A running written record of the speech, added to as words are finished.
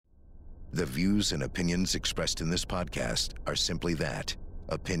The views and opinions expressed in this podcast are simply that,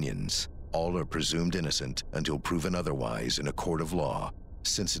 opinions. All are presumed innocent until proven otherwise in a court of law.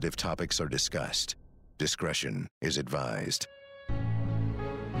 Sensitive topics are discussed. Discretion is advised.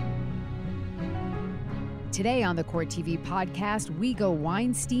 Today on the Court TV podcast, we go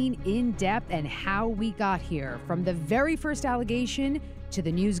Weinstein in depth and how we got here. From the very first allegation to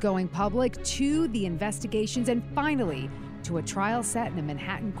the news going public to the investigations and finally to a trial set in a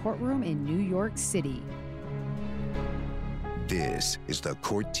Manhattan courtroom in New York City. This is the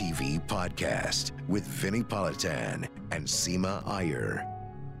Court TV podcast with Vinnie and Seema Iyer.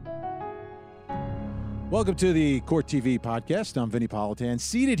 Welcome to the Court TV podcast. I'm Vinnie Politan,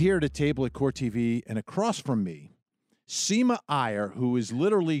 seated here at a table at Court TV, and across from me, Seema Iyer, who is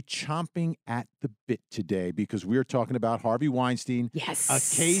literally chomping at the bit today because we're talking about Harvey Weinstein. Yes.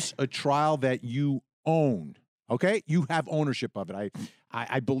 A case, a trial that you own. Okay? You have ownership of it.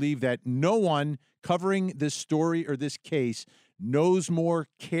 I believe that no one covering this story or this case knows more,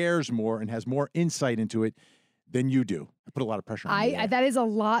 cares more, and has more insight into it than you do. I put a lot of pressure on you. That is a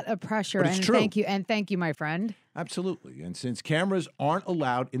lot of pressure. But it's true. Thank you, my friend. Absolutely. And since cameras aren't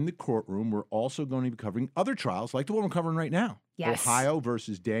allowed in the courtroom, we're also going to be covering other trials like the one we're covering right now. Yes. Ohio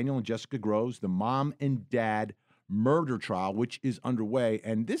versus Daniel and Jessica Groves, the mom and dad murder trial, which is underway.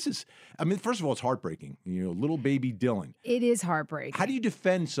 And this is, first of all, it's heartbreaking. You know, little baby Dylan. It is heartbreaking. How do you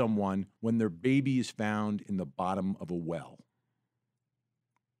defend someone when their baby is found in the bottom of a well?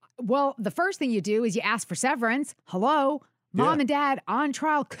 Well, the first thing you do is you ask for severance. Hello, mom and dad on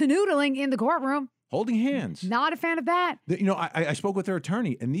trial, canoodling in the courtroom. Holding hands. Not a fan of that. You know, I spoke with their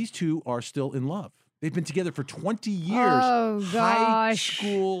attorney, and these two are still in love. They've been together for 20 years. Oh, gosh. High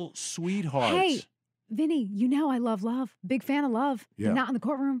school sweethearts. Hey, Vinny, you know I love love. Big fan of love. Yeah. But not in the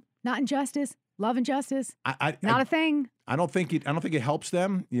courtroom. Not in justice. Love and justice. Not a thing. I don't think it helps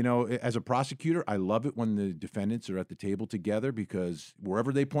them. You know, as a prosecutor, I love it when the defendants are at the table together because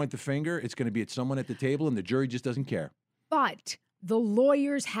wherever they point the finger, it's going to be at someone at the table, and the jury just doesn't care. But the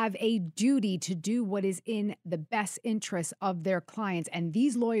lawyers have a duty to do what is in the best interest of their clients, and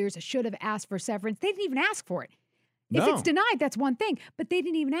these lawyers should have asked for severance. They didn't even ask for it. No. If it's denied, that's one thing, but they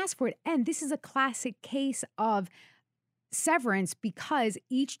didn't even ask for it. And this is a classic case of severance because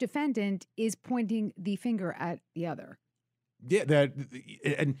each defendant is pointing the finger at the other. Yeah,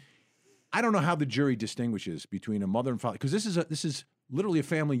 and I don't know how the jury distinguishes between a mother and father because this is literally a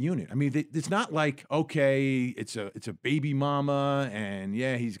family unit. I mean, it's not like it's a baby mama and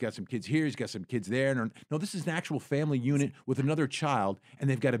yeah, he's got some kids here, he's got some kids there. No, this is an actual family unit with another child, and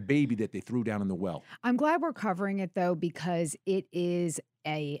they've got a baby that they threw down in the well. I'm glad we're covering it though because it is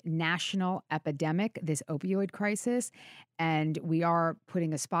a national epidemic, this opioid crisis, and we are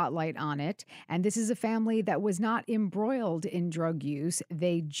putting a spotlight on it. And this is a family that was not embroiled in drug use.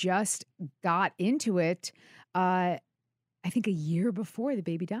 They just got into it, I think a year before the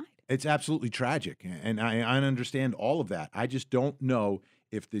baby died. It's absolutely tragic, and I understand all of that. I just don't know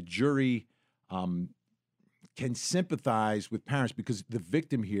if the jury can sympathize with parents because the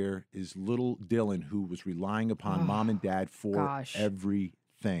victim here is little Dylan, who was relying upon mom and dad for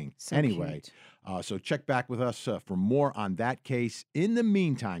everything. So anyway, so check back with us for more on that case. In the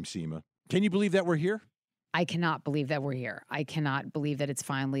meantime, Seema, can you believe that we're here? I cannot believe that we're here. I cannot believe that it's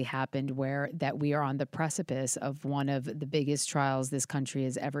finally happened that we are on the precipice of one of the biggest trials this country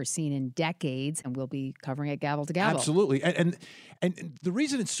has ever seen in decades, and we'll be covering it gavel to gavel. Absolutely. And the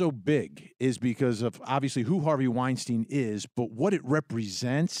reason it's so big is because of obviously who Harvey Weinstein is, but what it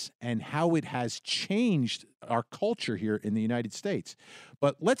represents and how it has changed our culture here in the United States.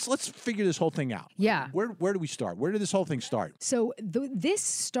 But let's figure this whole thing out. Yeah. Where do we start? Where did this whole thing start? So this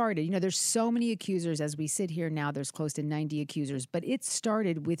started, there's so many accusers as we sit here now, there's close to 90 accusers, but it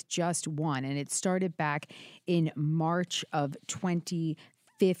started with just one, and it started back in March of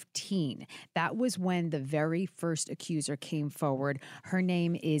 2015. That was when the very first accuser came forward. Her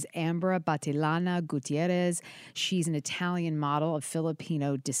name is Ambra Batilana Gutierrez. She's an Italian model of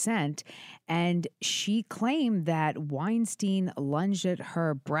Filipino descent, and she claimed that Weinstein lunged at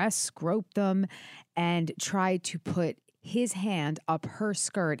her breasts, groped them, and tried to put his hand up her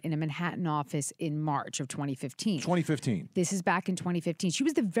skirt in a Manhattan office in March of 2015. 2015. This is back in 2015. She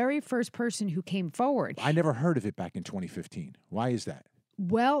was the very first person who came forward. I never heard of it back in 2015. Why is that?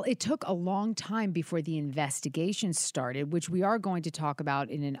 Well, it took a long time before the investigation started, which we are going to talk about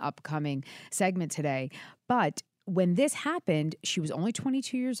in an upcoming segment today. But when this happened, she was only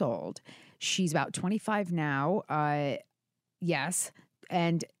 22 years old. She's about 25 now. Yes.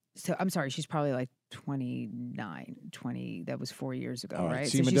 And so I'm sorry, she's probably like 20, that was 4 years ago, All right? Seema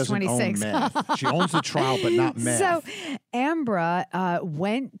So she's doesn't 26. own math. She owns the trial, but not math. So Ambra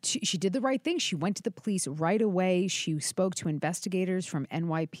she did the right thing. She went to the police right away. She spoke to investigators from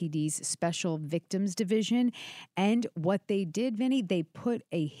NYPD's Special Victims Division. And what they did, Vinny, they put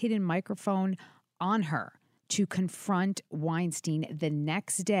a hidden microphone on her to confront Weinstein the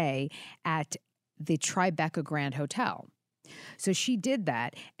next day at the Tribeca Grand Hotel. So she did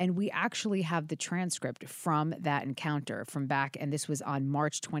that, and we actually have the transcript from that encounter from back, and this was on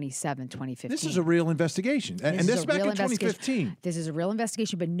March 27, 2015. This is a real investigation. And this is back in 2015. This is a real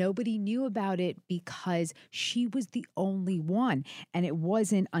investigation, but nobody knew about it because she was the only one. And it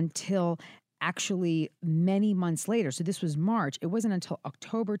wasn't until actually many months later, so this was March, it wasn't until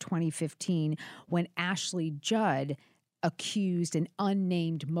October 2015 when Ashley Judd accused an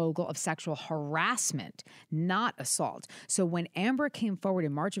unnamed mogul of sexual harassment, not assault. So when Ambra came forward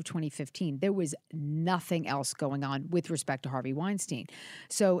in March of 2015, there was nothing else going on with respect to Harvey Weinstein.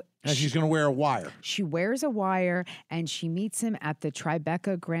 So and she's going to wear a wire. She wears a wire, and she meets him at the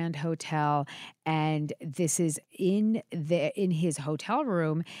Tribeca Grand Hotel, and this is in his hotel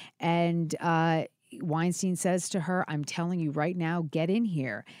room, and Weinstein says to her, "I'm telling you right now, get in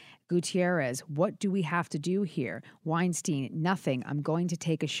here." Gutierrez, "What do we have to do here?" Weinstein, "Nothing. I'm going to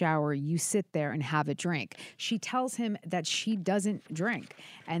take a shower. You sit there and have a drink." She tells him that she doesn't drink.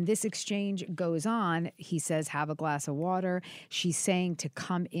 And this exchange goes on. He says, "Have a glass of water." She's saying to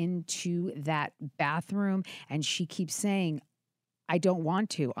come into that bathroom. And she keeps saying, "I don't want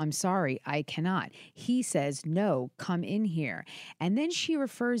to. I'm sorry. I cannot." He says, "No, come in here." And then she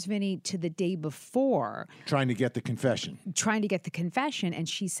refers, Vinny, to the day before. Trying to get the confession. And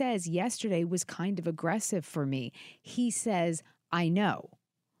she says, "Yesterday was kind of aggressive for me." He says, "I know."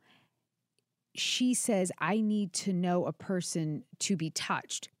 She says, "I need to know a person to be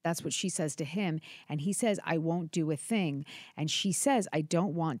touched." That's what she says to him. And he says, "I won't do a thing." And she says, "I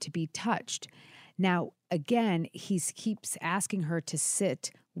don't want to be touched." Now, again, he keeps asking her to sit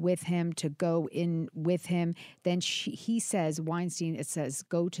with him, to go in with him. Then he says, Weinstein, it says,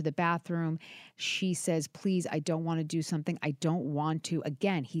 "Go to the bathroom." She says, "Please, I don't want to do something. I don't want to."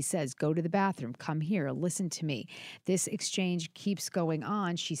 Again, he says, "Go to the bathroom. Come here. Listen to me." This exchange keeps going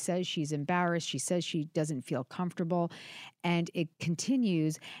on. She says she's embarrassed. She says she doesn't feel comfortable. And it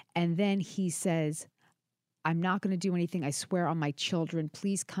continues. And then he says, "I'm not going to do anything. I swear on my children.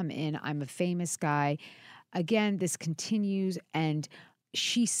 Please come in. I'm a famous guy." Again, this continues, and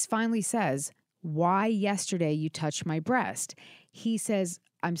she finally says, "Why yesterday you touched my breast?" He says,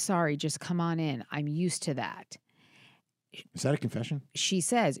 "I'm sorry, just come on in. I'm used to that." Is that a confession? She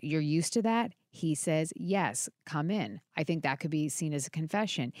says, "You're used to that?" He says, "Yes, come in." I think that could be seen as a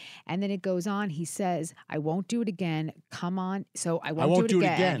confession. And then it goes on. He says, "I won't do it again. Come on." So I won't do it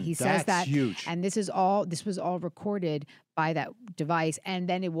again. He says that. Huge. And this was all recorded by that device. And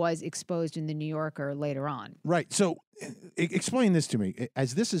then it was exposed in the New Yorker later on. Right. So explain this to me.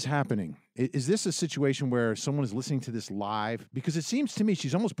 As this is happening, is this a situation where someone is listening to this live? Because it seems to me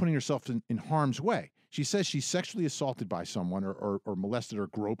she's almost putting herself in harm's way. She says she's sexually assaulted by someone or molested or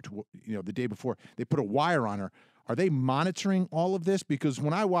groped, the day before. They put a wire on her. Are they monitoring all of this? Because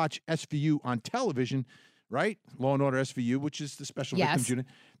when I watch SVU on television, right, Law and Order SVU, which is the Special Victims Unit,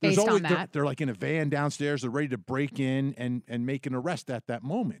 there's based always on that. they're like in a van downstairs. They're ready to break in and make an arrest at that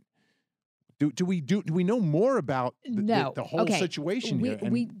moment. Do we know more about the whole situation here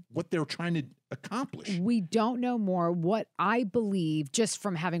and what they're trying to accomplish? We don't know more. What I believe, just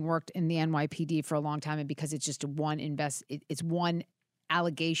from having worked in the NYPD for a long time, and because it's just it's one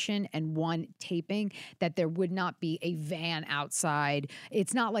allegation and one taping, that there would not be a van outside.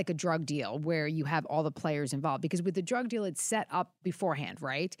 It's not like a drug deal where you have all the players involved, because with the drug deal, it's set up beforehand,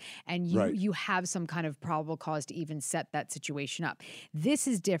 right? And you have some kind of probable cause to even set that situation up. This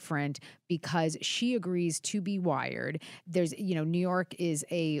is different because she agrees to be wired. There's, New York is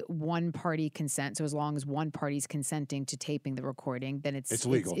a one-party consent. So as long as one party's consenting to taping the recording, then it's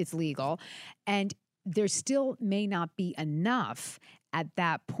legal. It's legal. And there still may not be enough at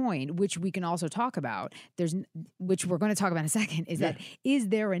that point, which we can also talk about. Which we're going to talk about in a second, is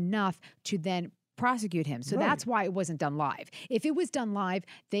there enough to then prosecute him? So that's why it wasn't done live. If it was done live,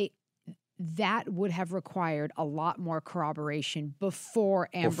 that would have required a lot more corroboration before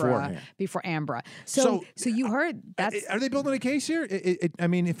Ambra. So you heard that. Are they building a case here? I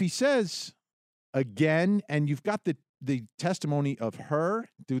mean, if he says again, and you've got the testimony of her,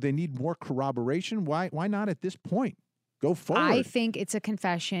 do they need more corroboration? Why not at this point? Go forward. I think it's a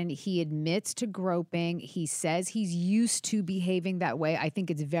confession. He admits to groping. He says he's used to behaving that way. I think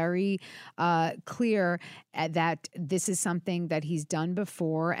it's very clear that this is something that he's done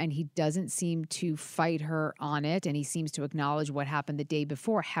before, and he doesn't seem to fight her on it, and he seems to acknowledge what happened the day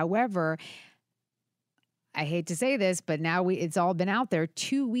before. However, I hate to say this, but now it's all been out there.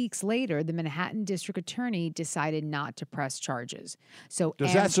 2 weeks later, the Manhattan District Attorney decided not to press charges. So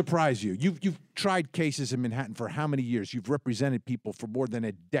does that surprise you? You've tried cases in Manhattan for how many years? You've represented people for more than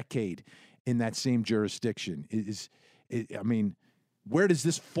a decade in that same jurisdiction. I mean, where does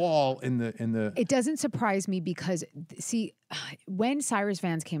this fall in the? It doesn't surprise me because, see, when Cyrus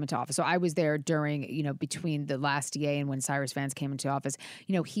Vance came into office, so I was there during, between the last DA and when Cyrus Vance came into office,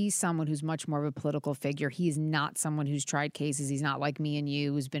 he's someone who's much more of a political figure. He is not someone who's tried cases. He's not like me and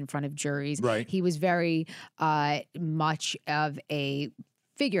you, who's been in front of juries. Right. He was very much of a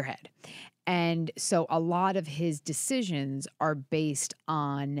figurehead. And so a lot of his decisions are based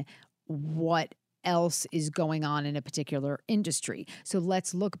on what else is going on in a particular industry. So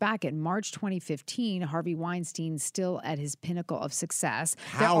let's look back at March 2015, Harvey Weinstein still at his pinnacle of success.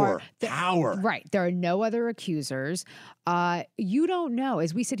 Power. Right. There are no other accusers. You don't know,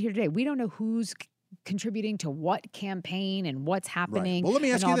 as we sit here today, we don't know who's contributing to what campaign and what's happening. Right. Well, let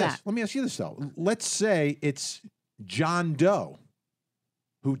me ask you this. Let me ask you this, though. Let's say it's John Doe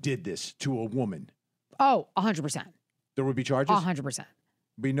who did this to a woman. Oh, 100%. There would be charges? 100%.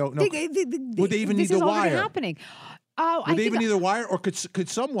 Would they even need the wire? This is already happening. Would they even need the wire, or could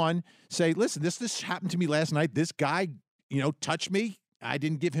someone say, "Listen, this happened to me last night. This guy, touched me. I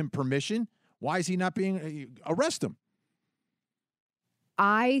didn't give him permission. Why is he not being arrest him?"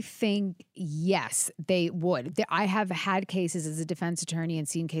 I think, yes, they would. I have had cases as a defense attorney and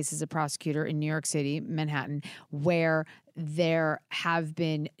seen cases as a prosecutor in New York City, Manhattan, where there have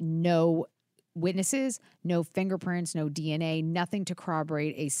been no witnesses, no fingerprints, no DNA, nothing to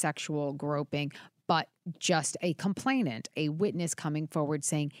corroborate a sexual groping, but just a complainant, a witness coming forward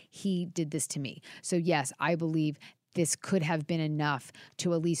saying he did this to me. So yes, I believe this could have been enough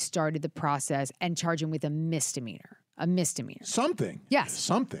to at least started the process and charge him with a misdemeanor. A misdemeanor. Something. Yes.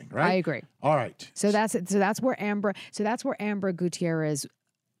 Something, right? I agree. All right. So that's where Ambra Gutierrez,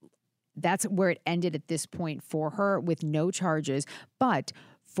 that's where it ended at this point for her with no charges. But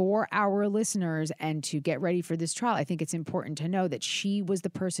for our listeners and to get ready for this trial, I think it's important to know that she was the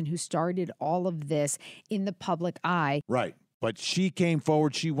person who started all of this in the public eye. Right. But she came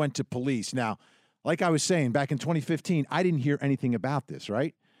forward. She went to police. Now, like I was saying, back in 2015, I didn't hear anything about this,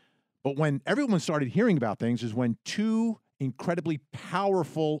 right? But when everyone started hearing about things is when two incredibly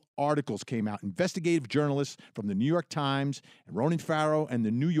powerful articles came out. Investigative journalists from the New York Times and Ronan Farrow and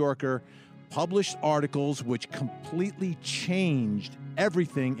the New Yorker published articles which completely changed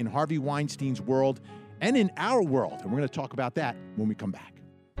everything in Harvey Weinstein's world and in our world. And we're going to talk about that when we come back.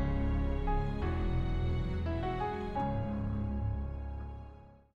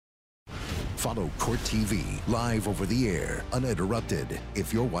 Follow Court TV live over the air, uninterrupted.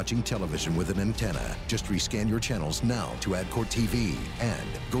 If you're watching television with an antenna, just rescan your channels now to add Court TV. And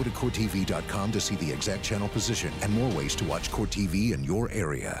go to CourtTV.com to see the exact channel position and more ways to watch Court TV in your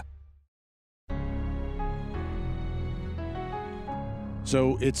area.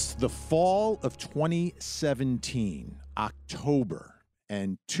 So it's the fall of 2017, October,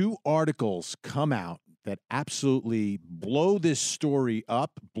 and two articles come out that absolutely blow this story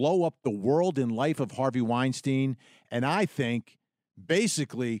up, blow up the world and life of Harvey Weinstein, and I think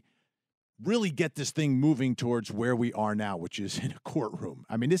basically really get this thing moving towards where we are now, which is in a courtroom.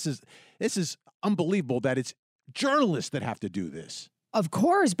 I mean, this is unbelievable that it's journalists that have to do this. Of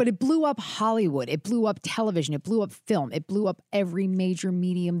course, but it blew up Hollywood. It blew up television. It blew up film. It blew up every major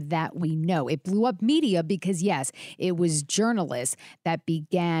medium that we know. It blew up media because, yes, it was journalists that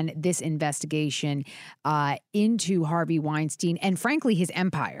began this investigation into Harvey Weinstein and, frankly, his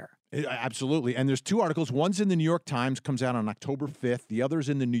empire. Absolutely. And there's two articles. One's in the New York Times, comes out on October 5th. The other's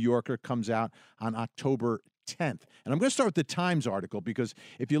in the New Yorker, comes out on October 10th. And I'm going to start with the Times article because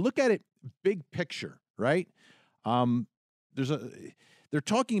if you look at it big picture, right, they're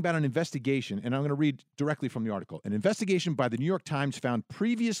talking about an investigation, and I'm going to read directly from the article. An investigation by the New York Times found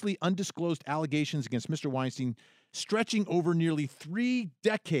previously undisclosed allegations against Mr. Weinstein stretching over nearly 3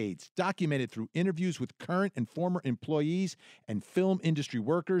 decades, documented through interviews with current and former employees and film industry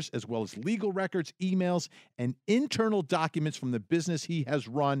workers, as well as legal records, emails, and internal documents from the business he has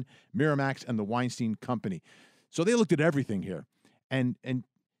run, Miramax and the Weinstein Company. So they looked at everything here. And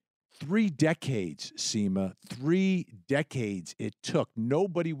 3 decades, Seema, 3 decades it took.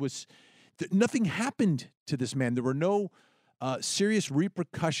 Nothing happened to this man. There were no serious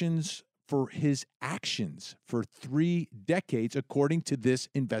repercussions for his actions for 3 decades, according to this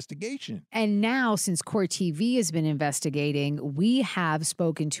investigation. And now, since Court TV has been investigating, we have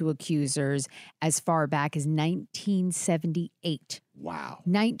spoken to accusers as far back as 1978. Wow.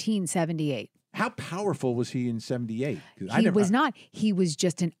 1978. How powerful was he in 78? He was not. He was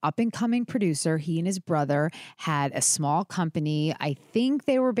just an up-and-coming producer. He and his brother had a small company. I think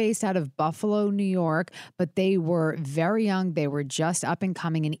they were based out of Buffalo, New York, but they were very young. They were just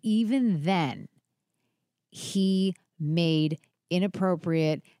up-and-coming. And even then, he made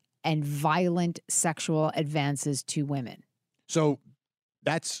inappropriate and violent sexual advances to women. So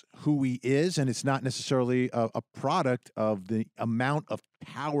that's who he is, and it's not necessarily a product of the amount of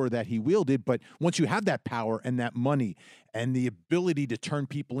power that he wielded. But once you have that power and that money and the ability to turn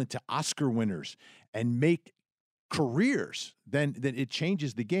people into Oscar winners and make careers, then it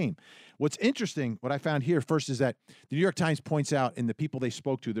changes the game. What's interesting, what I found here first, is that the New York Times points out in the people they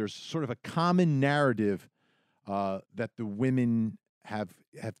spoke to, there's sort of a common narrative that the women have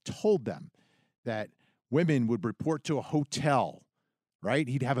told them, that women would report to a hotel. Right?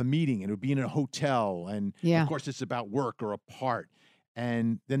 He'd have a meeting and it would be in a hotel. And of course, it's about work or apart.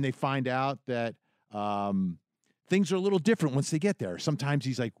 And then they find out that things are a little different once they get there. Sometimes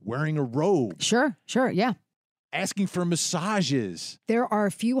he's like wearing a robe. Sure, yeah. Asking for massages. There are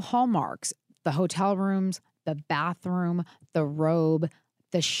a few hallmarks: the hotel rooms, the bathroom, the robe,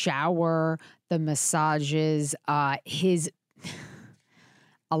 the shower, the massages,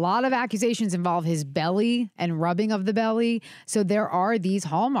 a lot of accusations involve his belly and rubbing of the belly. So there are these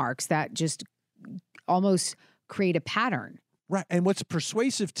hallmarks that just almost create a pattern. Right. And what's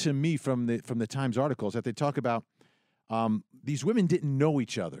persuasive to me from the Times article is that they talk about these women didn't know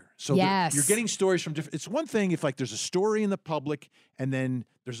each other. So yes, you're getting stories from different. It's one thing if like there's a story in the public and then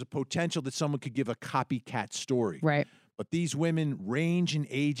there's a potential that someone could give a copycat story. Right. But these women range in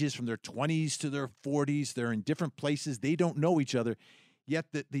ages from their 20s to their 40s. They're in different places. They don't know each other. Yet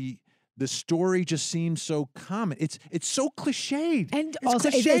the story just seems so common. It's so cliched. And also,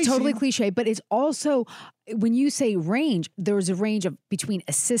 it's totally cliche, but it's also, when you say range, there's a range of between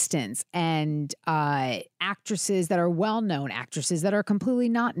assistants and actresses that are well-known, actresses that are completely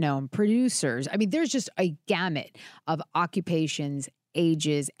not known, producers. I mean, there's just a gamut of occupations,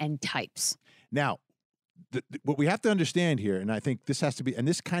 ages, and types. Now, what we have to understand here, and I think this has to be, and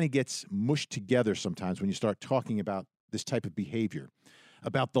this kind of gets mushed together sometimes when you start talking about this type of behavior,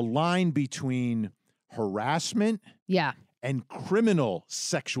 about the line between harassment and criminal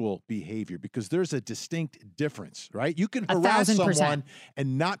sexual behavior, because there's a distinct difference, right? You can harass someone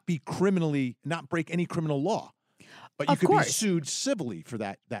and not break any criminal law, but you could be sued civilly for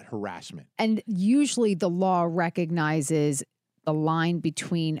that harassment. And usually the law recognizes the line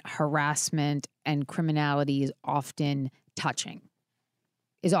between harassment and criminality is often touching,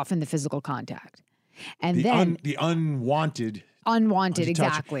 is often the physical contact. And then the unwanted,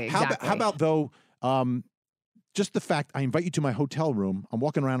 exactly. How about though, just the fact I invite you to my hotel room, I'm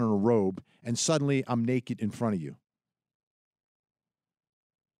walking around in a robe, and suddenly I'm naked in front of you.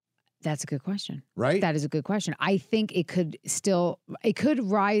 That's a good question. Right? That is a good question. I think it could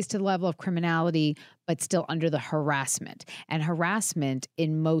rise to the level of criminality, but still under the harassment. And harassment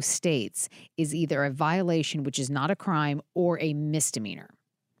in most states is either a violation, which is not a crime, or a misdemeanor.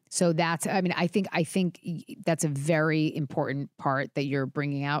 So I think that's a very important part that you're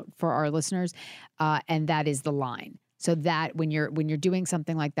bringing out for our listeners, and that is the line. So that when you're doing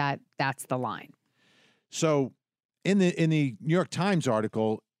something like that, that's the line. So in the New York Times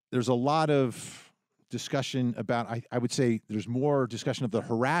article, there's a lot of discussion about, I would say there's more discussion of the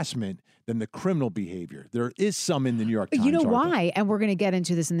harassment than the criminal behavior. There is some in the New York Times You know article. why? And we're going to get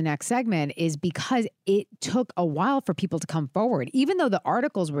into this in the next segment, is because it took a while for people to come forward. Even though the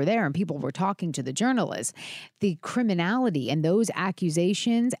articles were there and people were talking to the journalists, the criminality and those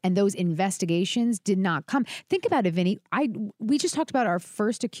accusations and those investigations did not come. Think about it, Vinny. We just talked about our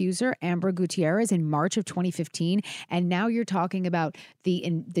first accuser, Ambra Gutierrez, in March of 2015. And now you're talking about the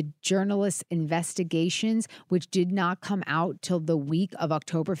journalists' investigations, which did not come out till the week of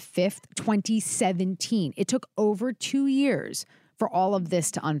October 5th, 2017. It took over 2 years for all of this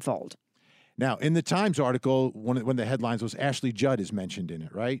to unfold. Now, in the Times article, one of the headlines was Ashley Judd is mentioned in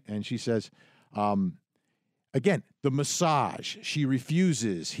it, right? And she says, again, the massage, she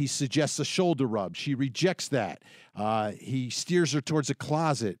refuses. He suggests a shoulder rub. She rejects that. He steers her towards a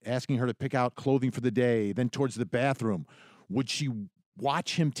closet, asking her to pick out clothing for the day, then towards the bathroom. Would she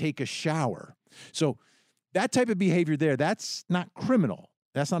watch him take a shower? So that type of behavior there, that's not criminal.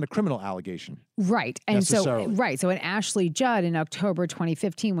 a criminal allegation. Right. And so, necessarily. So in Ashley Judd in October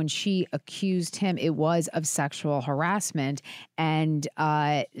 2015, when she accused him, it was of sexual harassment. And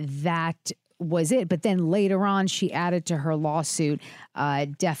that was it. But then later on, she added to her lawsuit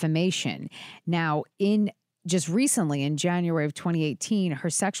defamation. Now, just recently, in January of 2018, her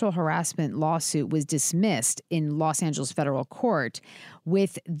sexual harassment lawsuit was dismissed in Los Angeles federal court,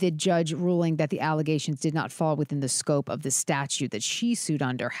 with the judge ruling that the allegations did not fall within the scope of the statute that she sued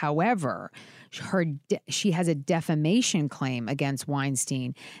under. However, she has a defamation claim against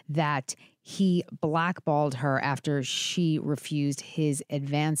Weinstein that he blackballed her after she refused his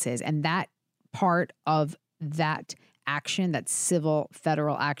advances. And that part of that action, that civil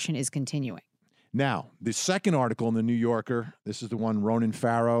federal action, is continuing. Now, the second article in the New Yorker, this is the one Ronan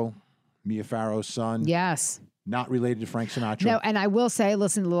Farrow, Mia Farrow's son. Yes. Not related to Frank Sinatra. No, and I will say,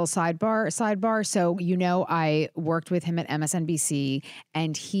 listen, a little sidebar. So, I worked with him at MSNBC,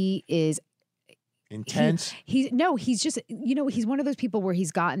 and he is intense. He's just, he's one of those people where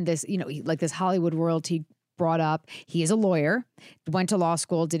he's gotten this, like this Hollywood royalty brought up. He is a lawyer, went to law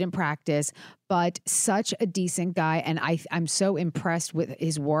school, didn't practice, but such a decent guy. And I'm so impressed with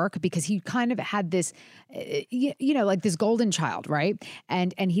his work, because he kind of had this, like this golden child, right?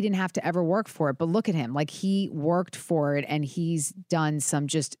 And he didn't have to ever work for it. But look at him, like he worked for it, and he's done some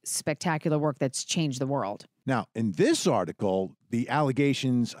just spectacular work that's changed the world. Now, in this article, the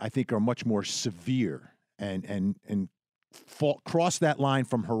allegations, I think, are much more severe and cross that line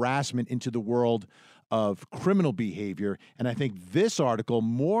from harassment into the world of criminal behavior. And I think this article,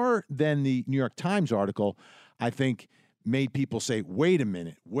 more than the New York Times article, I think made people say, wait a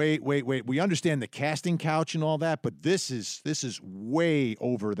minute, wait. We understand the casting couch and all that, but this is way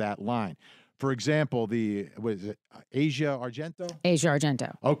over that line. For example, Asia Argento? Asia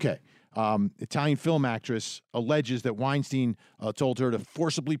Argento. Okay. Italian film actress alleges that Weinstein told her to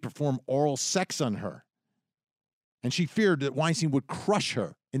forcibly perform oral sex on her. And she feared that Weinstein would crush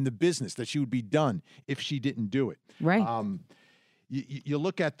her in the business, that she would be done if she didn't do it. Right. You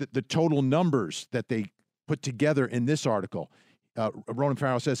look at the total numbers that they put together in this article. Ronan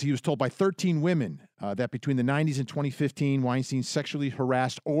Farrow says he was told by 13 women that between the 90s and 2015, Weinstein sexually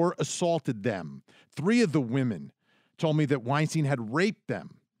harassed or assaulted them. 3 of the women told me that Weinstein had raped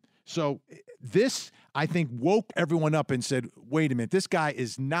them. So this, I think, woke everyone up and said, wait a minute, this guy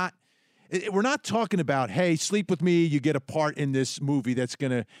is not... We're not talking about, hey, sleep with me, you get a part in this movie that's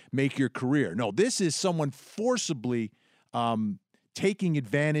going to make your career. No, this is someone forcibly taking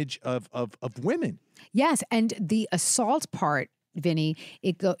advantage of women. Yes, and the assault part, Vinny,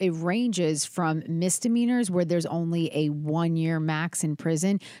 it ranges from misdemeanors where there's only a 1-year max in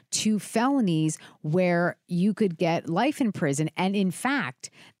prison to felonies where you could get life in prison. And in fact,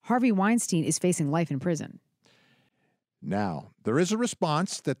 Harvey Weinstein is facing life in prison. Now, there is a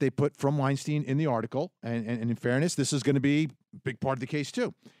response that they put from Weinstein in the article, and in fairness, this is going to be a big part of the case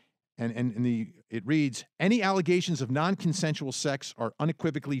too. It reads, any allegations of non-consensual sex are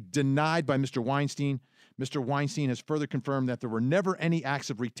unequivocally denied by Mr. Weinstein. Mr. Weinstein has further confirmed that there were never any acts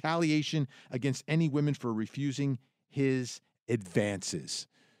of retaliation against any women for refusing his advances.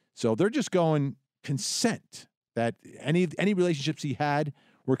 So they're just going consent, that any relationships he had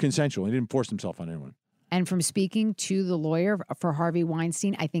were consensual. He didn't force himself on anyone. And from speaking to the lawyer for Harvey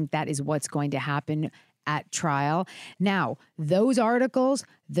Weinstein, I think that is what's going to happen at trial. Now, those articles,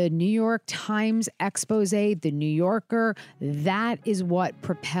 the New York Times expose, the New Yorker, that is what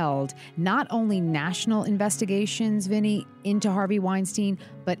propelled not only national investigations, Vinny, into Harvey Weinstein,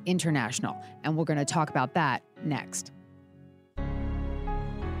 but international. And we're going to talk about that next.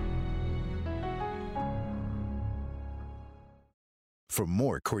 For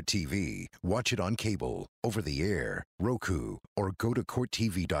more Court TV, watch it on cable, over the air, Roku, or go to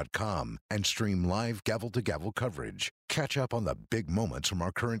CourtTV.com and stream live gavel-to-gavel coverage. Catch up on the big moments from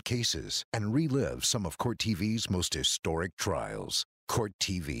our current cases and relive some of Court TV's most historic trials. Court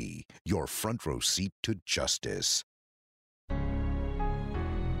TV, your front row seat to justice.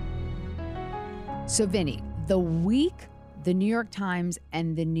 So, Vinny, the week the New York Times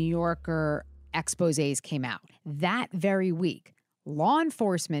and the New Yorker exposés came out, that very week, law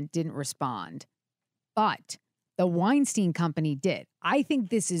enforcement didn't respond, but the Weinstein Company did. I think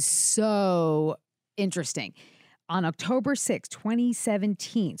this is so interesting. On October 6,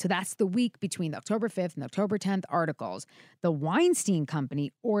 2017, so that's the week between the October 5th and October 10th articles, the Weinstein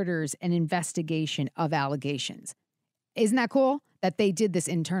Company orders an investigation of allegations. Isn't that cool that they did this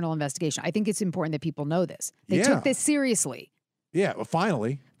internal investigation? I think it's important that people know this. They took this seriously. Yeah, well,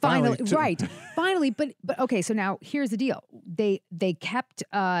 finally, right. Finally, but okay, so now here's the deal. They kept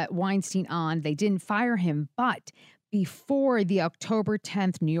Weinstein on. They didn't fire him, but before the October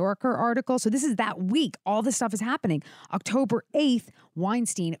 10th New Yorker article. So this is that week. All this stuff is happening. October 8th,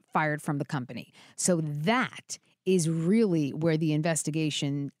 Weinstein fired from the company. So that is really where the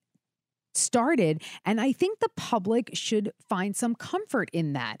investigation started. And I think the public should find some comfort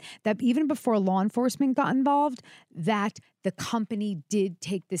in that even before law enforcement got involved, that the company did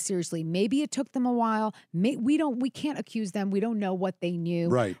take this seriously. Maybe it took them a while. We can't accuse them. We don't know what they knew.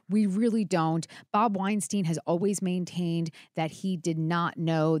 Right. We really don't. Bob Weinstein has always maintained that he did not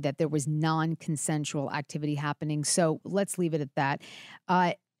know that there was non-consensual activity happening. So let's leave it at that.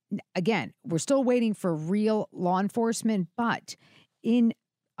 Again, we're still waiting for real law enforcement, but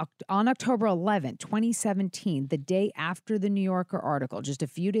on October 11th, 2017, the day after the New Yorker article, just a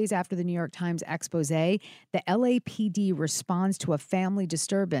few days after the New York Times expose, the LAPD responds to a family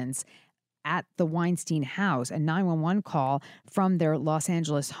disturbance at the Weinstein house, a 911 call from their Los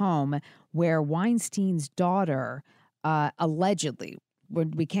Angeles home, where Weinstein's daughter allegedly,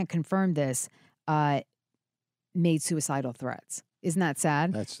 we can't confirm this, made suicidal threats. Isn't that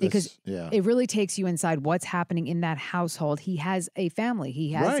sad? Because it really takes you inside what's happening in that household. He has a family.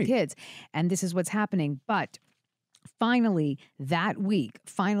 He has kids. And this is what's happening. But finally, that week,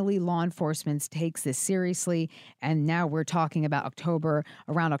 law enforcement takes this seriously. And now we're talking about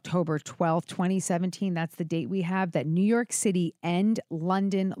around October 12th, 2017. That's the date we have, that New York City and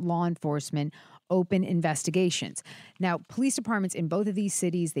London law enforcement open investigations. Now, police departments in both of these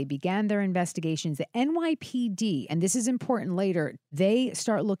cities, they began their investigations. The NYPD, and this is important later, they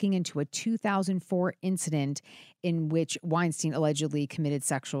start looking into a 2004 incident in which Weinstein allegedly committed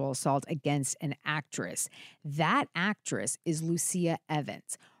sexual assault against an actress. That actress is Lucia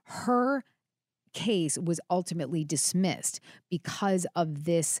Evans. Her case was ultimately dismissed because of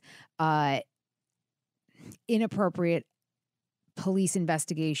this inappropriate police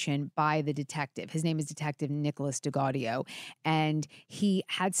investigation by the detective. His name is Detective Nicholas DeGaudio, and he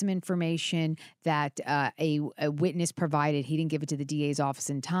had some information that a witness provided. He didn't give it to the DA's office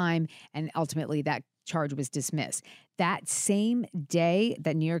in time, and ultimately that charge was dismissed. That same day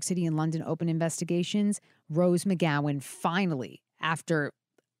that New York City and London opened investigations, Rose McGowan finally, after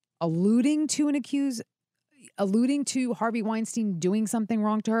alluding to Harvey Weinstein doing something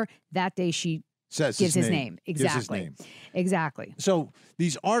wrong to her, that day she gives his name. Exactly. Exactly. So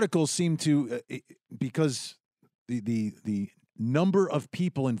these articles seem to, because the number of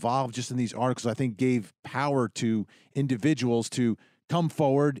people involved just in these articles, I think, gave power to individuals to come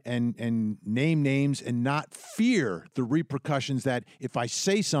forward and name names and not fear the repercussions that if I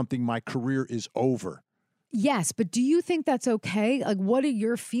say something, my career is over. Yes, but do you think that's okay? Like, what are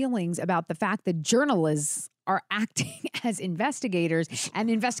your feelings about the fact that journalists are acting as investigators and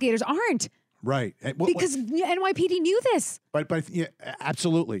investigators aren't? Right. Because NYPD knew this. But yeah,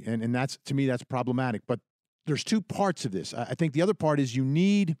 absolutely. And that's, to me, that's problematic. But there's two parts of this. I think the other part is you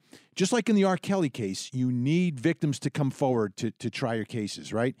need, just like in the R. Kelly case, you need victims to come forward to try your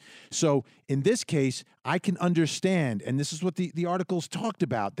cases, right? So in this case, I can understand, and this is what the articles talked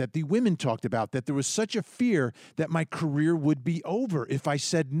about, that the women talked about, that there was such a fear that my career would be over if I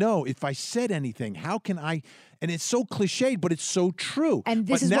said no, if I said anything. How can I? And it's so cliched, but it's so true. And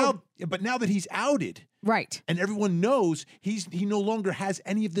this but now that he's outed, right, and everyone knows he no longer has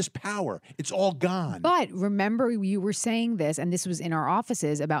any of this power. It's all gone. But remember, you were saying this, and this was in our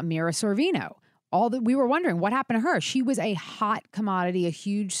offices, about Mira Sorvino. We were wondering what happened to her. She was a hot commodity, a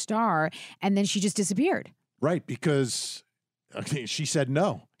huge star, and then she just disappeared. Right, because she said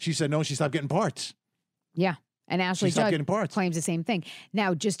no. She said no, and she stopped getting parts. Yeah. And Ashley Judd claims the same thing.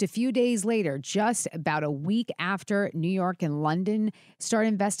 Now, just a few days later, just about a week after New York and London started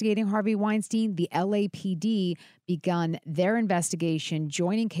investigating Harvey Weinstein, the LAPD begun their investigation,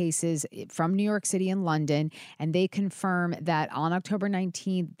 joining cases from New York City and London, and they confirm that on October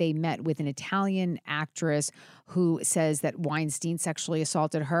 19th, they met with an Italian actress who says that Weinstein sexually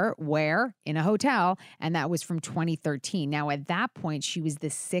assaulted her, where? In a hotel, and that was from 2013. Now, at that point, she was the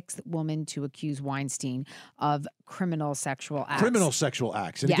sixth woman to accuse Weinstein of criminal sexual acts. Criminal sexual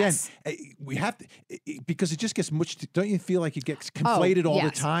acts. And yes. Again, we have to, because it just gets much, don't you feel like it gets conflated all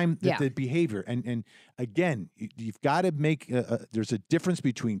the time, the behavior? And again, you've got to make, there's a difference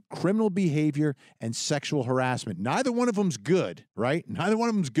between criminal behavior and sexual harassment. Neither one of them's good, right? Neither one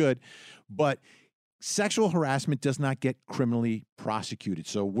of them's good, but sexual harassment does not get criminally prosecuted.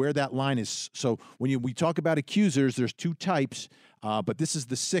 So where that line is, so when we talk about accusers, there's two types, but this is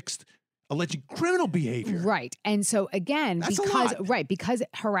the sixth alleged criminal behavior. Right. And so again, That's a because lot. because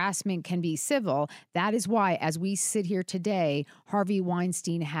harassment can be civil, that is why as we sit here today, Harvey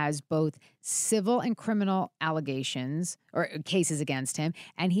Weinstein has both civil and criminal allegations or cases against him,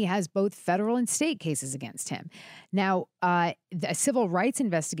 and he has both federal and state cases against him. Now, a civil rights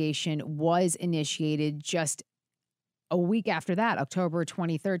investigation was initiated just a week after that, October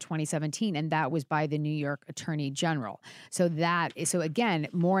 23rd, 2017, and that was by the New York Attorney General. So again,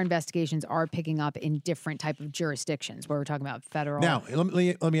 more investigations are picking up in different type of jurisdictions where we're talking about federal. Now,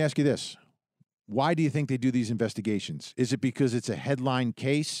 let me ask you this. Why do you think they do these investigations? Is it because it's a headline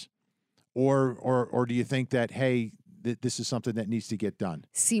case or do you think that, hey, this is something that needs to get done?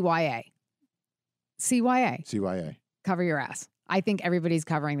 CYA. Cover your ass. I think everybody's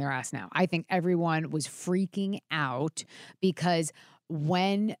covering their ass now. I think everyone was freaking out because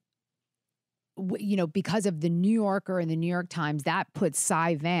because of the New Yorker and the New York Times, that put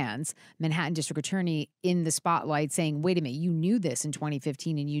Cy Vance, Manhattan District Attorney, in the spotlight saying, wait a minute, you knew this in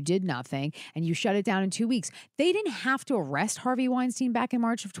 2015 and you did nothing and you shut it down in 2 weeks. They didn't have to arrest Harvey Weinstein back in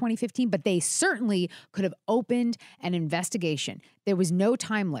March of 2015, but they certainly could have opened an investigation. There was no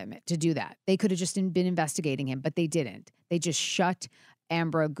time limit to do that. They could have just been investigating him, but they didn't. They just shut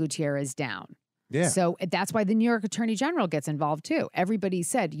Ambra Gutierrez down. Yeah. So that's why the New York Attorney General gets involved too. Everybody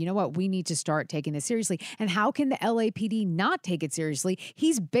said, you know what, we need to start taking this seriously. And how can the LAPD not take it seriously?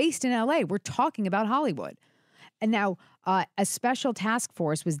 He's based in LA. We're talking about Hollywood. And now a special task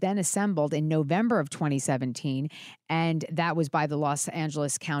force was then assembled in November of 2017, and that was by the Los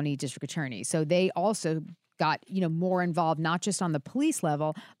Angeles County District Attorney. So they also got, more involved, not just on the police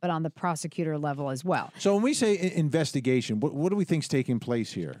level, but on the prosecutor level as well. So when we say investigation, what do we think's taking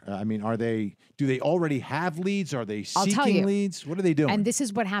place here? I mean, do they already have leads? Are they seeking leads? What are they doing? And this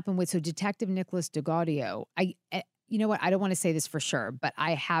is what happened with, Detective Nicholas DeGaudio, you know what? I don't want to say this for sure, but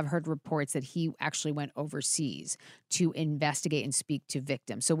I have heard reports that he actually went overseas to investigate and speak to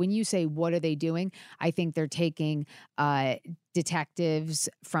victims. So when you say, what are they doing? I think they're taking detectives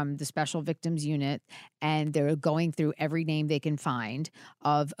from the Special Victims Unit, and they're going through every name they can find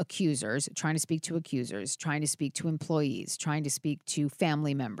of accusers, trying to speak to accusers, trying to speak to employees, trying to speak to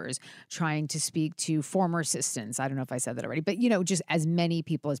family members, trying to speak to former assistants. I don't know if I said that already, but, just as many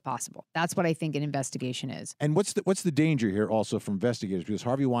people as possible. That's what I think an investigation is. And what's the danger here also from investigators? Because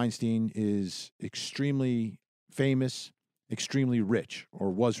Harvey Weinstein is extremely famous, extremely rich, or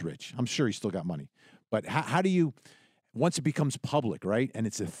was rich. I'm sure he's still got money. But how do you, once it becomes public, right, and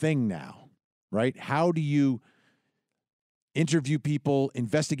it's a thing now, right, how do you interview people,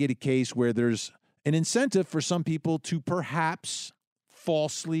 investigate a case where there's an incentive for some people to perhaps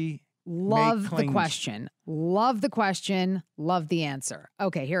falsely Love make claims? the question. Love the question. Love the answer.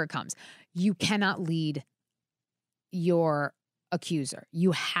 Okay, here it comes. You cannot lead your accuser.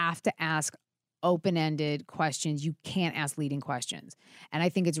 You have to ask open-ended questions. You can't ask leading questions. And I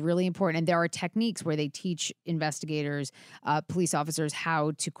think it's really important. And there are techniques where they teach investigators, police officers,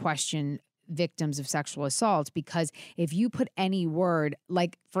 how to question victims of sexual assault, because if you put any word,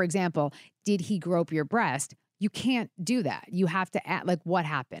 like, for example, did he grope your breast? You can't do that. You have to ask, like, what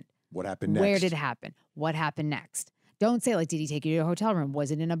happened? What happened next? Where did it happen? What happened next? Don't say, like, did he take you to a hotel room? Was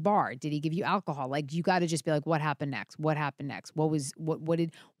it in a bar? Did he give you alcohol? Like, you got to just be like, what happened next? What happened next? What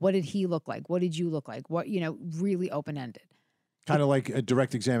did he look like? What did you look like? Really open-ended. Kind of like a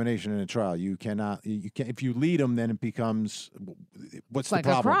direct examination in a trial. You can't, if you lead them, then it becomes, what's the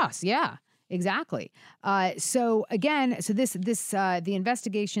problem? Like a cross, yeah. Exactly. So the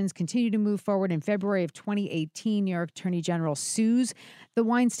investigations continue to move forward. In February of 2018, New York Attorney General sues the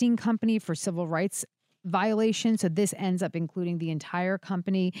Weinstein Company for civil rights violation. So this ends up including the entire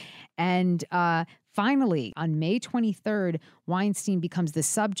company. And finally, on May 23rd, Weinstein becomes the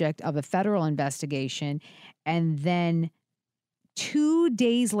subject of a federal investigation. And then 2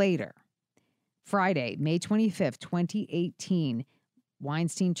 days later, Friday, May 25th, 2018,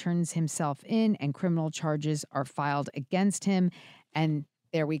 Weinstein turns himself in and criminal charges are filed against him. And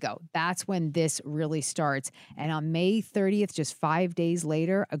there we go. That's when this really starts. And on May 30th, just 5 days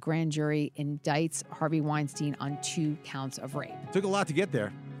later, a grand jury indicts Harvey Weinstein on 2 counts of rape. Took a lot to get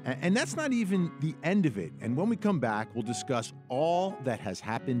there. And that's not even the end of it. And when we come back, we'll discuss all that has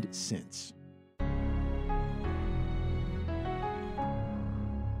happened since.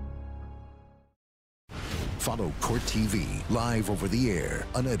 Follow Court TV live over the air,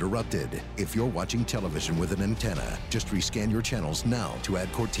 uninterrupted. If you're watching television with an antenna, just rescan your channels now to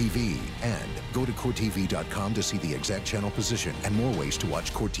add Court TV. And go to CourtTV.com to see the exact channel position and more ways to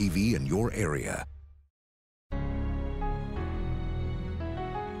watch Court TV in your area.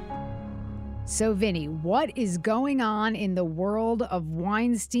 So, Vinny, what is going on in the world of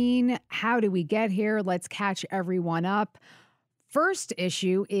Weinstein? How do we get here? Let's catch everyone up. First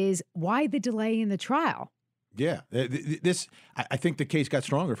issue is why the delay in the trial? Yeah, I think the case got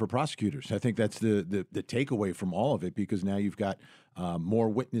stronger for prosecutors. I think that's the takeaway from all of it, because now you've got more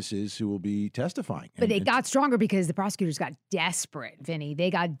witnesses who will be testifying. But it got stronger because the prosecutors got desperate, Vinny.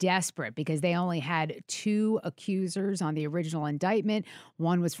 They got desperate because they only had 2 accusers on the original indictment.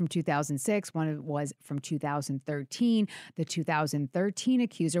 One was from 2006, one was from 2013. The 2013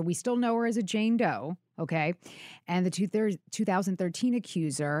 accuser, we still know her as a Jane Doe, okay? And the 2013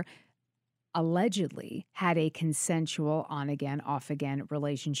 accuser allegedly had a consensual on-again, off-again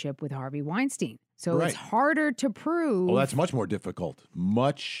relationship with Harvey Weinstein. So It's harder to prove. Well, that's much more difficult.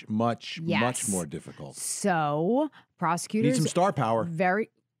 Much more difficult. So prosecutors need some star power. Very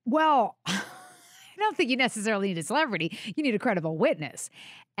well. I don't think you necessarily need a celebrity. You need a credible witness.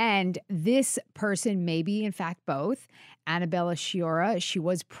 And this person may be, in fact, both. Annabella Sciorra, she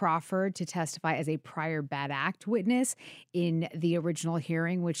was proffered to testify as a prior bad act witness in the original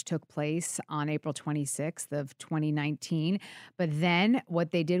hearing, which took place on April 26th of 2019. But then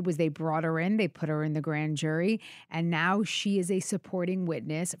what they did was they brought her in, they put her in the grand jury, and now she is a supporting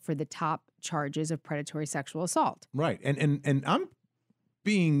witness for the top charges of predatory sexual assault. Right. And I'm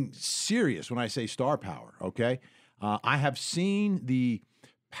being serious when I say star power, okay? I have seen the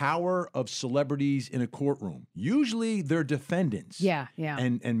power of celebrities in a courtroom. Usually they're defendants. Yeah.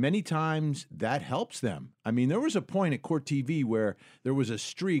 And many times that helps them. I mean, there was a point at Court TV where there was a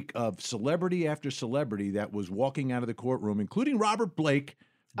streak of celebrity after celebrity that was walking out of the courtroom, including Robert Blake,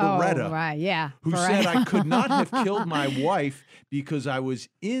 Beretta, who said, I could not have killed my wife because I was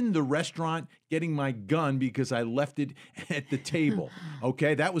in the restaurant getting my gun because I left it at the table.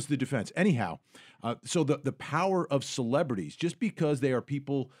 Okay, that was the defense. Anyhow, so the power of celebrities, just because they are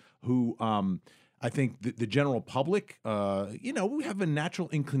people who I think the general public, we have a natural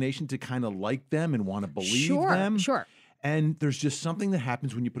inclination to kind of like them and want to believe them. Sure. And there's just something that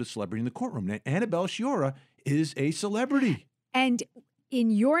happens when you put a celebrity in the courtroom. Now, Annabella Sciorra is a celebrity. And in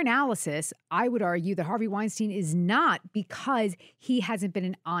your analysis, I would argue that Harvey Weinstein is not, because he hasn't been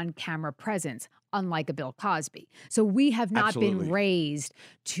an on-camera presence, unlike a Bill Cosby. So we have not been raised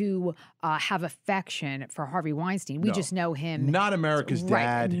to have affection for Harvey Weinstein. We just know him. Not America's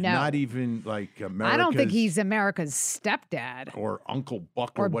dad. No. Not even like America's. I don't think he's America's stepdad. Or Uncle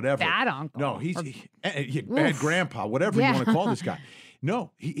Buck or whatever. Bad uncle. No, he's bad grandpa, whatever you want to call this guy.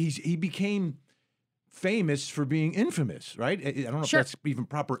 No, he became famous for being infamous, right? I don't know if that's even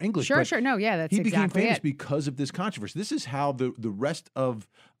proper English. Sure. No, yeah, that's exactly it. He became famous because of this controversy. This is how the rest of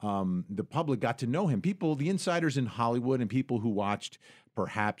the public got to know him. People, the insiders in Hollywood and people who watched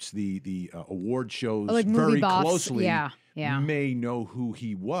perhaps the award shows like very buffs. closely Yeah. may know who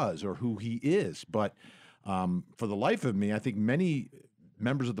he was or who he is. But for the life of me, I think many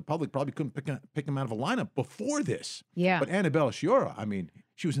members of the public probably couldn't pick him out of a lineup before this. Yeah. But Annabella Sciorra, I mean,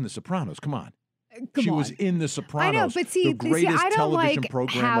 she was in The Sopranos. Come on. She was in The Sopranos. I know, but see, the greatest I don't television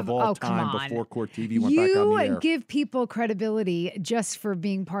program of all time before Court TV went back on the air. You give people credibility just for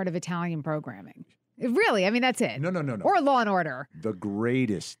being part of Italian programming. Really, I mean, that's it. No. Or Law and Order. The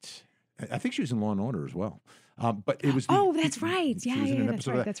greatest. I think she was in Law and Order as well. But it was. That's right. Yeah,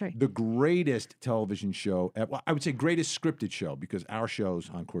 that's right. The greatest television show. Well, I would say greatest scripted show, because our shows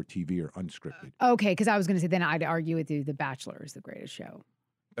on Court TV are unscripted. Okay, because I was going to say then I'd argue with you. The Bachelor is the greatest show.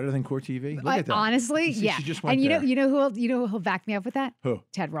 Better than Court TV? Look at that. Honestly, yeah. She just went and there. you know who'll back me up with that? Who?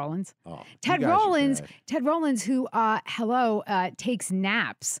 Ted Rollins. Oh, Ted Rollins, who takes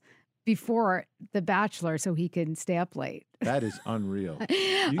naps before The Bachelor so he can stay up late. That is unreal.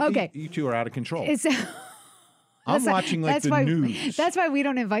 Okay. You two are out of control. I'm watching the news. That's why we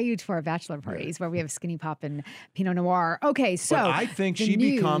don't invite you to our bachelor parties where we have Skinny Pop and Pinot Noir. Okay, so but I think she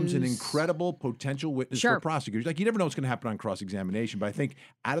becomes an incredible potential witness for prosecutors. Like, you never know what's going to happen on cross-examination, but I think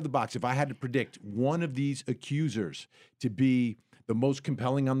out of the box, if I had to predict one of these accusers to be the most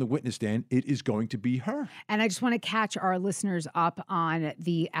compelling on the witness stand, it is going to be her. And I just want to catch our listeners up on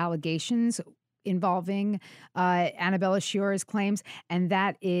the allegations involving Annabella Sciorra's claims, and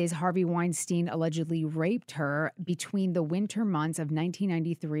that is Harvey Weinstein allegedly raped her between the winter months of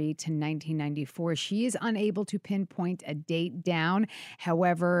 1993 to 1994. She is unable to pinpoint a date down.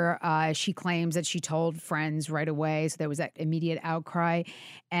 However, she claims that she told friends right away, so there was that immediate outcry,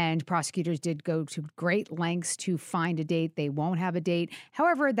 and prosecutors did go to great lengths to find a date. They won't have a date.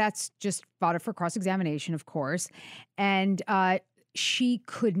 However, that's just fodder for cross-examination, of course. And she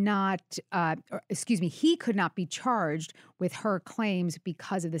could not, he could not be charged with her claims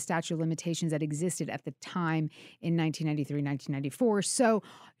because of the statute of limitations that existed at the time in 1993, 1994. So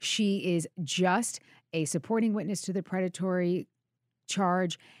she is just a supporting witness to the predatory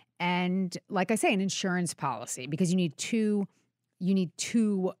charge. And like I say, an insurance policy, because you need two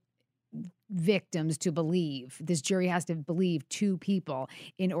victims to believe. This jury has to believe two people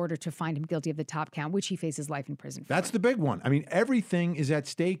in order to find him guilty of the top count, which he faces life in prison for. That's the big one. I mean, everything is at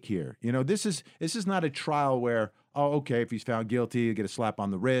stake here. You know, this is not a trial where, oh, okay, if he's found guilty, he'll get a slap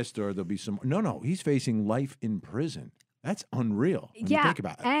on the wrist or there'll be some. No, he's facing life in prison. That's unreal. When you think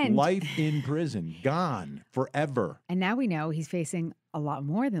about it. And life in prison, gone forever. And now we know he's facing a lot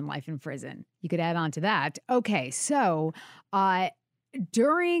more than life in prison. You could add on to that. Okay, so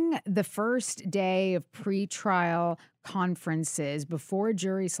during the first day of pretrial conferences before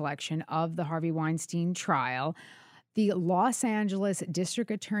jury selection of the Harvey Weinstein trial, the Los Angeles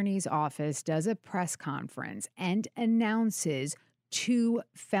District Attorney's Office does a press conference and announces 2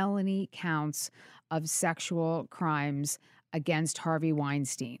 felony counts of sexual crimes against Harvey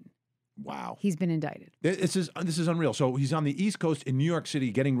Weinstein. Wow. He's been indicted. This is unreal. So he's on the East Coast in New York City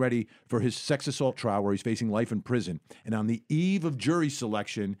getting ready for his sex assault trial where he's facing life in prison. And on the eve of jury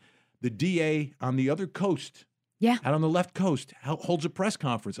selection, the DA on the other coast, out on the left coast, holds a press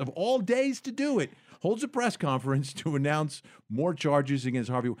conference of all days to do it. Holds a press conference to announce more charges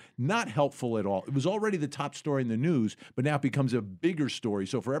against Harvey. Not helpful at all. It was already the top story in the news, but now it becomes a bigger story.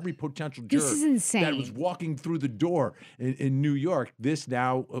 So for every potential juror that was walking through the door in New York, this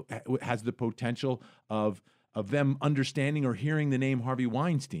now has the potential of them understanding or hearing the name Harvey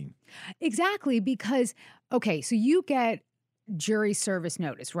Weinstein. Exactly, because, okay, so you get jury service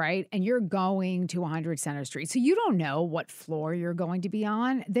notice, right? And you're going to 100 Center Street. So you don't know what floor you're going to be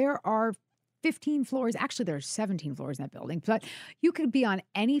on. There are 15 floors. Actually, there are 17 floors in that building. But you could be on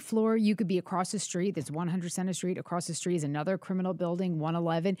any floor. You could be across the street. There's 100 Center Street. Across the street is another criminal building,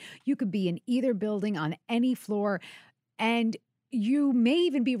 111. You could be in either building on any floor. And you may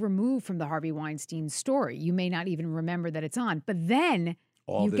even be removed from the Harvey Weinstein story. You may not even remember that it's on. But then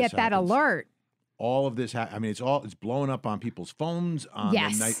you get that alert. All of this, it's blowing up on people's phones, on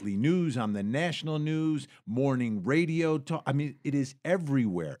the nightly news, on the national news, morning radio talk. I mean, it is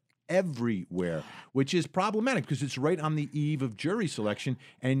everywhere, which is problematic because it's right on the eve of jury selection.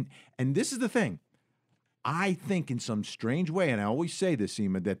 And this is the thing. I think in some strange way, and I always say this,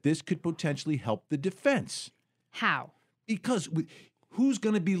 Seema, that this could potentially help the defense. How? Because who's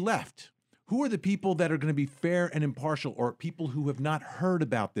going to be left? Who are the people that are going to be fair and impartial, or people who have not heard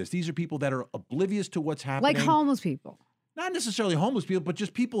about this? These are people that are oblivious to what's happening. Like homeless people. Not necessarily homeless people, but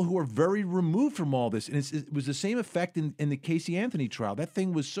just people who are very removed from all this. And it was the same effect in the Casey Anthony trial. That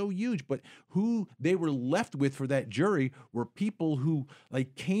thing was so huge, but who they were left with for that jury were people who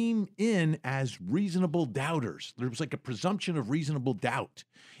came in as reasonable doubters. There was like a presumption of reasonable doubt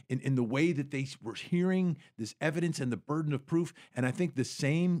in the way that they were hearing this evidence and the burden of proof. And I think the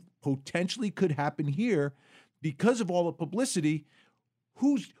same potentially could happen here because of all the publicity.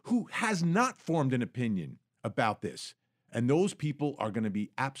 Who has not formed an opinion about this? And those people are going to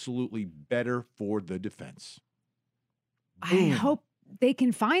be absolutely better for the defense. I hope they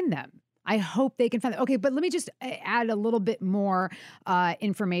can find them. Okay, but let me just add a little bit more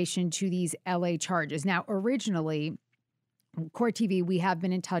information to these LA charges. Now, originally, Court TV, we have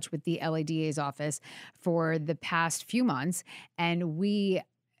been in touch with the LA DA's office for the past few months, and we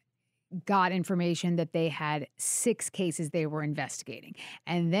got information that they had 6 cases they were investigating.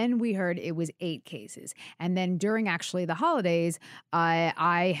 And then we heard it was 8 cases. And then during actually the holidays,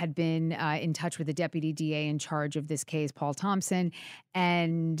 I had been in touch with the deputy DA in charge of this case, Paul Thompson.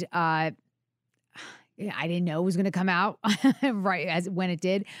 And I didn't know it was going to come out right when it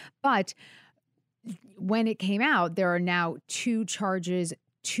did. But when it came out, there are now 2 charges,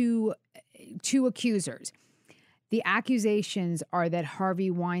 two accusers. The accusations are that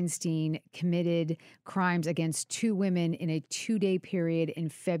Harvey Weinstein committed crimes against 2 women in a 2-day period in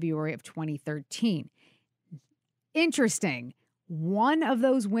February of 2013. Interesting. One of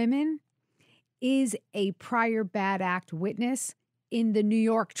those women is a prior bad act witness in the New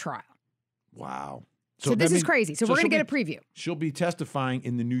York trial. Wow. So this is crazy. So we're going to get a preview. She'll be testifying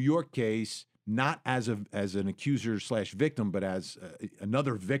in the New York case, not as an accuser/victim, but as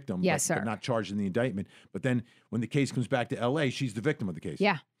another victim. Yes, sir. But not charged in the indictment. But then when the case comes back to L.A., she's the victim of the case.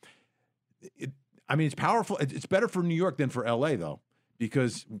 Yeah. It's powerful. It's better for New York than for L.A., though,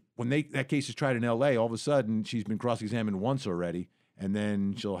 because when that case is tried in L.A., all of a sudden she's been cross-examined once already, and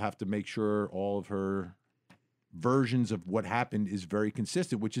then she'll have to make sure all of her versions of what happened is very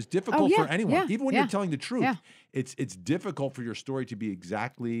consistent, which is difficult for anyone. Even when you're telling the truth, it's difficult for your story to be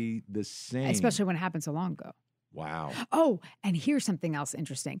exactly the same. Especially when it happened so long ago. Wow. Oh, and here's something else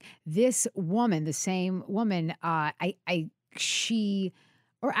interesting. This woman, the same woman, I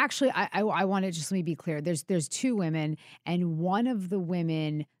want to just let me be clear. There's two women, and one of the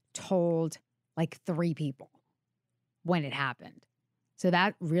women told like 3 people when it happened. So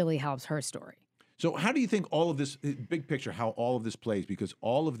that really helps her story. So how do you think all of this, big picture, how all of this plays? Because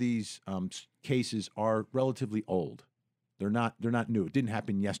all of these cases are relatively old. They're not new. It didn't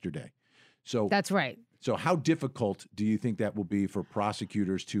happen yesterday. So that's right. So how difficult do you think that will be for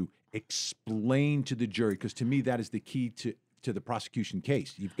prosecutors to explain to the jury? Because to me, that is the key to the prosecution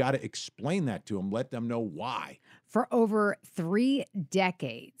case. You've got to explain that to them, let them know why. For over 3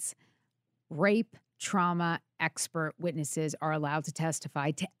 decades, rape, trauma expert witnesses are allowed to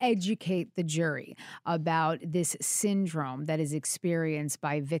testify to educate the jury about this syndrome that is experienced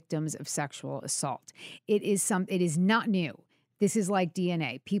by victims of sexual assault. It is not new. This is like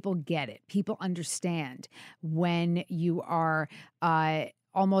DNA. People get it. People understand when you are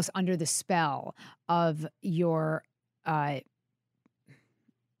almost under the spell of your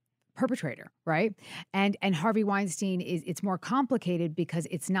perpetrator, right? And Harvey Weinstein it's more complicated because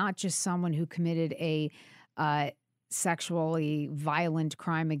it's not just someone who committed a sexually violent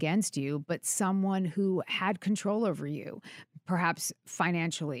crime against you, but someone who had control over you, perhaps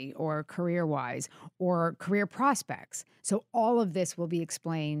financially or career-wise or career prospects. So all of this will be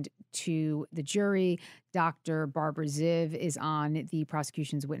explained to the jury. Dr. Barbara Ziv is on the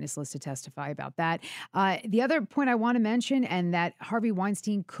prosecution's witness list to testify about that. The other point I want to mention, and that Harvey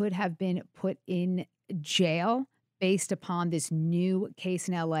Weinstein could have been put in jail based upon this new case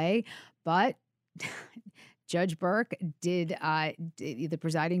in LA, but Judge Burke the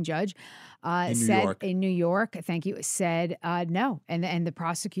presiding judge, in New York, thank you, said no. And the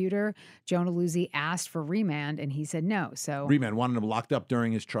prosecutor, Jonah Luzzi, asked for remand, and he said no. So remand, wanted him locked up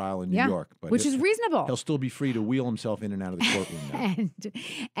during his trial in New York. But which is reasonable. He'll still be free to wheel himself in and out of the courtroom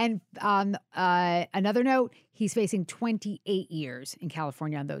now. and another note, he's facing 28 years in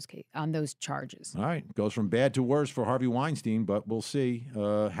California on those charges. All right. Goes from bad to worse for Harvey Weinstein, but we'll see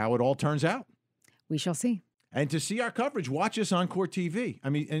how it all turns out. We shall see. And to see our coverage, watch us on Court TV. I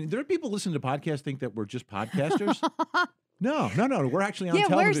mean, and there are people listening to podcasts think that we're just podcasters. No. We're actually on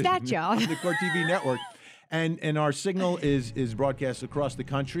television. Where's that, Joe? On the Court TV network. And our signal is broadcast across the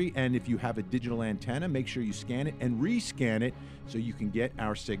country. And if you have a digital antenna, make sure you scan it and rescan it so you can get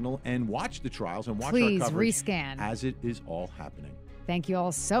our signal and watch the trials and watch our coverage rescan as it is all happening. Thank you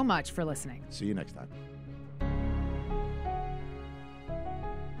all so much for listening. See you next time.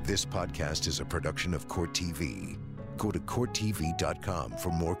 This podcast is a production of Court TV. Go to CourtTV.com for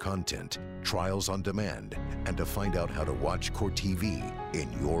more content, trials on demand, and to find out how to watch Court TV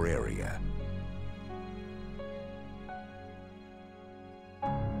in your area.